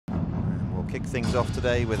kick things off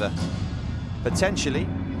today with a potentially,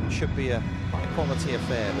 it should be a high-quality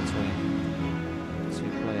affair between the two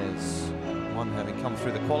players. One having come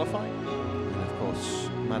through the qualifying, and of course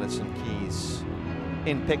Madison Keys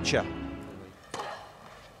in picture.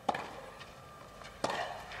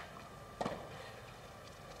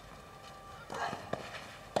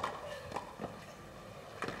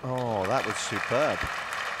 Oh, that was superb.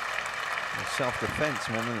 Self-defense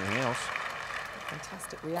more than anything else.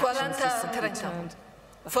 Fantastic reaction. 40-30.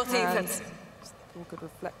 40-30. Ball could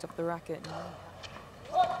reflect off the racket.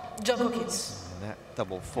 That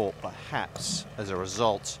double fault perhaps as a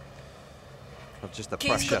result of just the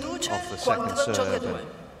pressure off the second serve.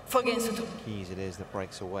 Keys it is that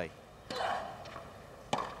breaks away.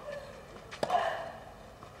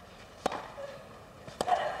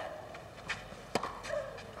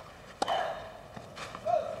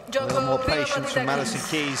 A little more patience from Madison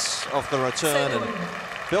Keys off the return and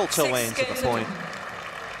built her way into the point.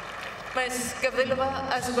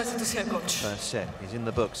 First set is in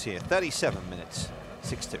the books here. 37 minutes,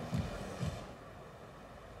 6-2.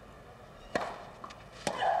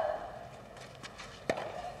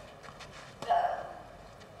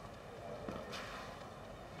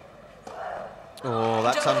 Oh,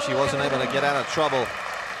 that time she wasn't able to get out of trouble.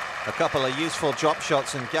 A couple of useful drop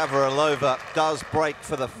shots, and Gavrilova does break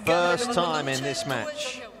for the first time in this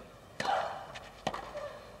match.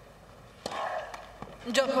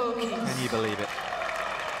 Can you believe it?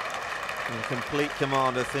 In complete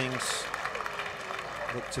command of things.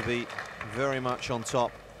 Look to be very much on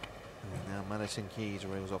top. And now Madison Keys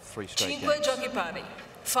reels off 3 straight games.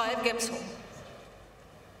 5 games home.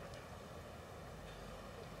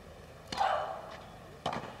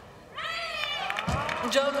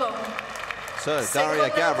 So Daria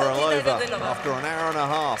Gavrilova, after an hour and a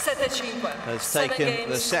half, has taken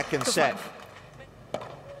the second set.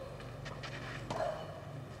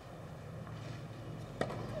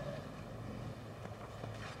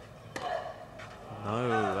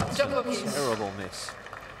 No, that's a terrible miss.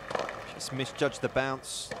 Just misjudged the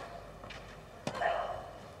bounce.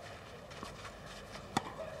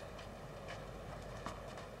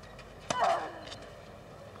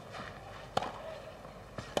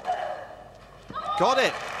 Got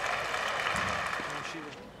it.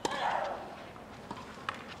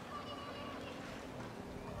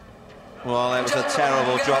 Well, that was a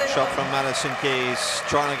terrible drop shot from Madison Keys,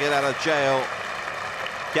 trying to get out of jail.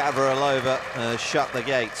 Gavrilova shut the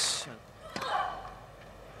gates.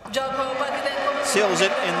 Seals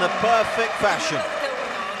it in the perfect fashion.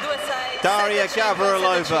 Daria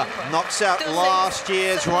Gavrilova knocks out last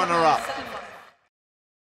year's runner-up.